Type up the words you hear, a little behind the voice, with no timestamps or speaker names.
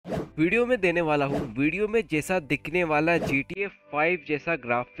Video में देने वाला हूँ। वीडियो में जैसा दिखने वाला GTA 5 जैसा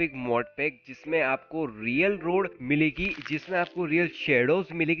ग्राफिक मॉड पैक, जिसमें आपको रियल रोड मिलेगी, जिसमें आपको रियल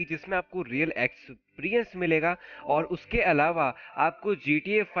शेडोज मिलेगी, जिसमें आपको रियल एक्सपीरियंस मिलेगा, और उसके अलावा आपको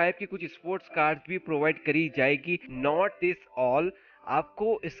GTA 5 की कुछ स्पोर्ट्स कार्ड्स भी प्रोवाइड करी जाएगी। नॉट दिस ऑल,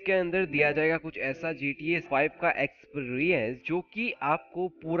 आपको इसके अंदर दिया जाएगा कुछ ऐसा GTA 5 का एक्सपीरियंस जो कि आपको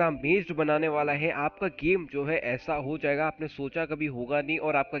पूरा अमेज्ड बनाने वाला है। आपका गेम जो है ऐसा हो जाएगा, आपने सोचा कभी होगा नहीं,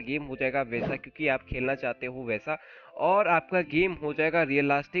 और आपका गेम हो जाएगा वैसा क्योंकि आप खेलना चाहते हो वैसा, और आपका गेम हो जाएगा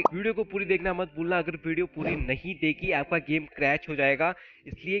रियलिस्टिक। वीडियो को पूरी देखना मत भूलना, अगर वीडियो पूरी नहीं देखी आपका गेम क्रैश हो जाएगा।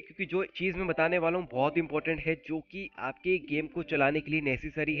 इसलिए क्योंकि जो चीज़ मैं बताने वाला हूँ बहुत इंपॉर्टेंट है, जो कि आपके गेम को चलाने के लिए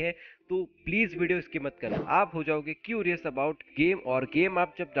नेसेसरी है, तो प्लीज़ वीडियो स्किप मत करना। आप हो जाओगे क्यूरियस अबाउट गेम, और गेम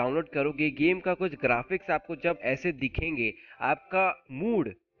आप जब डाउनलोड करोगे, गेम का कुछ ग्राफिक्स आपको जब ऐसे दिखेंगे, आपका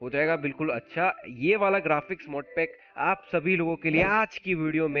मूड हो जाएगा बिल्कुल अच्छा। ये वाला ग्राफिक्स मोड पैक आप सभी लोगों के लिए आज की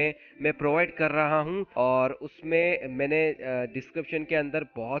वीडियो में मैं प्रोवाइड कर रहा हूं, और उसमें मैंने डिस्क्रिप्शन के अंदर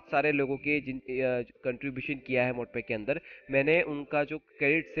बहुत सारे लोगों के जिन कंट्रीब्यूशन किया है मोड पैक के अंदर, मैंने उनका जो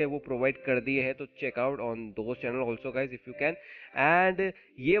क्रेडिट्स है वो प्रोवाइड कर दिए हैं, तो चेकआउट ऑन दो channel also guys if you can. And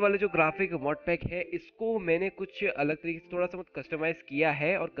ये वाला जो ग्राफिक मॉड पैक है, इसको मैंने कुछ अलग तरीके से थोड़ा सा कस्टमाइज किया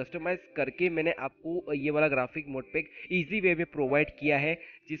है, और कस्टमाइज करके मैंने आपको ये वाला graphic mod pack easy way में प्रोवाइड किया है,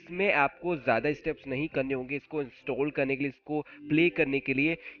 जिसमें आपको ज़्यादा स्टेप्स नहीं करने होंगे इसको इंस्टॉल करने के लिए, इसको प्ले करने के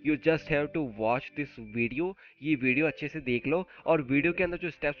लिए। You just have to watch this video. ये वीडियो अच्छे से देख लो, और वीडियो के अंदर जो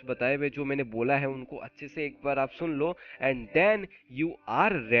स्टेप्स बताए हुए जो मैंने बोला है उनको अच्छे से एक बार आप सुन लो, and then you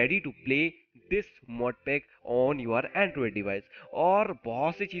are ready to play this mod pack on your Android device. और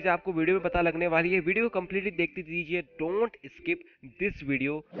बहुत सी चीज़ें आपको वीडियो में पता लगने वाली है, वीडियो को कंप्लीटली देखते दीजिए, don't skip this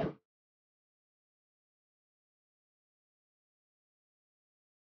video.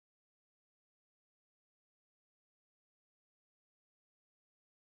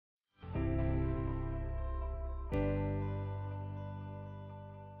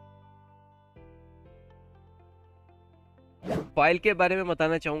 File के बारे में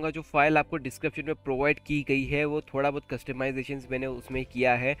बताना चाहूँगा। जो फाइल आपको डिस्क्रिप्शन में प्रोवाइड की गई है, वो थोड़ा बहुत कस्टमाइजेशन मैंने उसमें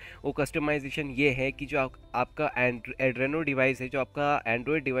किया है। वो कस्टमाइजेशन ये है कि जो आपका एड्रेनो डिवाइस है, जो आपका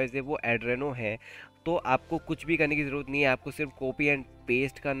एंड्रॉयड डिवाइस है वो एड्रेनो है, तो आपको कुछ भी करने की ज़रूरत नहीं है, आपको सिर्फ कॉपी एंड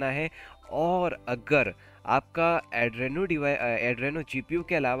पेस्ट करना है। और अगर आपका एड्रेनो जीपीयू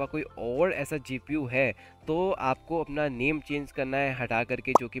के अलावा कोई और ऐसा जीपीयू है, तो आपको अपना नेम चेंज करना है, हटा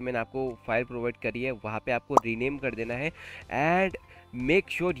करके, जो कि मैंने आपको फाइल प्रोवाइड करी है वहाँ पे आपको रीनेम कर देना है। एंड मेक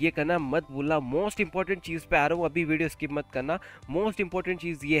श्योर ये करना मत भूलना। मोस्ट इंपॉर्टेंट चीज़ पे आ रहा हूँ, अभी वीडियो स्किप मत करना। मोस्ट इंपॉर्टेंट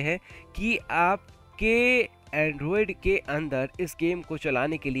चीज़ ये है कि आपके एंड्रॉयड के अंदर इस गेम को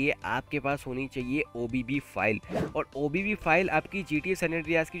चलाने के लिए आपके पास होनी चाहिए OBB फाइल, और OBB फाइल आपकी GTA सैन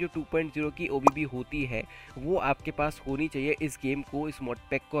एंड्रियास की जो 2.0 की OBB होती है, वो आपके पास होनी चाहिए इस गेम को, इस मोड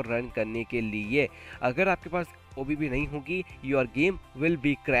पैक को रन करने के लिए। अगर आपके पास OBB नहीं होगी, your game will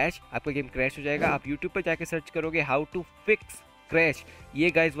be crash, आपका गेम क्रैश हो जाएगा। आप यूट्यूब पर जाके सर्च करोगे हाउ टू फिक्स क्रैश, ये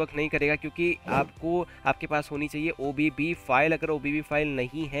गाइस वर्क नहीं करेगा, क्योंकि आपके पास होनी चाहिए OBB फाइल। अगर OBB फाइल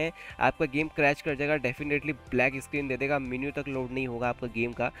नहीं है, आपका गेम क्रैश कर जाएगा, डेफिनेटली ब्लैक स्क्रीन दे देगा, मेन्यू तक लोड नहीं होगा आपका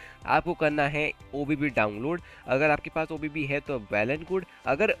गेम का। आपको करना है OBB डाउनलोड। अगर आपके पास OBB है तो वेल एंड गुड,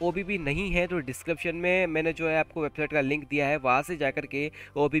 अगर OBB नहीं है तो डिस्क्रिप्शन में मैंने जो है आपको वेबसाइट का लिंक दिया है, वहाँ से जाकर के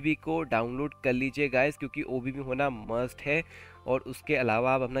OBB को डाउनलोड कर लीजिए गाइस, क्योंकि OBB होना मस्ट है, और उसके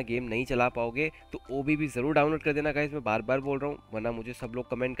अलावा आप अपना गेम नहीं चला पाओगे। तो OBB ज़रूर डाउनलोड कर देना गाइस, मैं बार बार बोल रहा हूँ, वरना मुझे सब लोग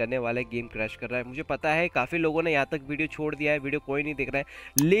कमेंट करने वाले गेम क्रैश कर रहा है। मुझे पता है काफ़ी लोगों ने यहाँ तक वीडियो छोड़ दिया है, वीडियो कोई नहीं देख रहा है,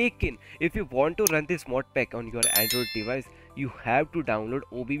 लेकिन if you want to run this mod pack on your Android device, you have to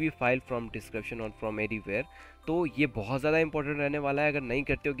download OBB file from description or from anywhere। तो ये बहुत ज़्यादा इंपॉर्टेंट रहने वाला है, अगर नहीं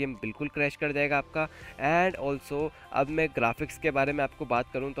करते हो गेम बिल्कुल क्रैश कर जाएगा आपका। एंड ऑल्सो अब मैं ग्राफिक्स के बारे में आपको बात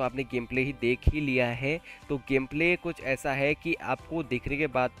करूं, तो आपने गेम प्ले ही देख ही लिया है, तो गेम प्ले कुछ ऐसा है कि आपको देखने के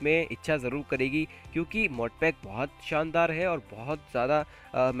बाद में इच्छा ज़रूर करेगी, क्योंकि मोड पैक बहुत शानदार है, और बहुत ज़्यादा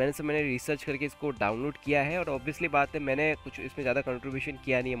मैंने रिसर्च करके इसको डाउनलोड किया है। और ऑब्वियसली बात है, मैंने कुछ इसमें ज़्यादा कंट्रीब्यूशन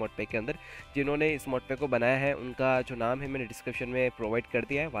किया नहीं है मोड पैक के अंदर। जिन्होंने इस मोड पैक को बनाया है उनका जो नाम है मैंने डिस्क्रिप्शन में प्रोवाइड कर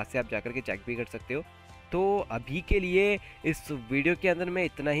दिया है, वहाँ से आप जाकर के चेक भी कर सकते हो। तो अभी के लिए इस वीडियो के अंदर मैं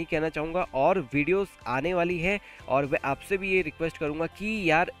इतना ही कहना चाहूँगा, और वीडियोस आने वाली है, और मैं आपसे भी ये रिक्वेस्ट करूँगा कि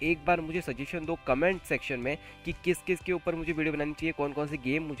यार एक बार मुझे सजेशन दो कमेंट सेक्शन में कि किस किस के ऊपर मुझे वीडियो बनानी चाहिए, कौन कौन से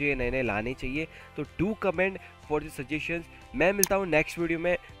गेम मुझे नए नए लाने चाहिए। तो do comment for the suggestions. मैं मिलता हूँ नेक्स्ट वीडियो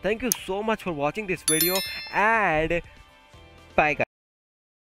में। Thank you so much for watching this video, and bye.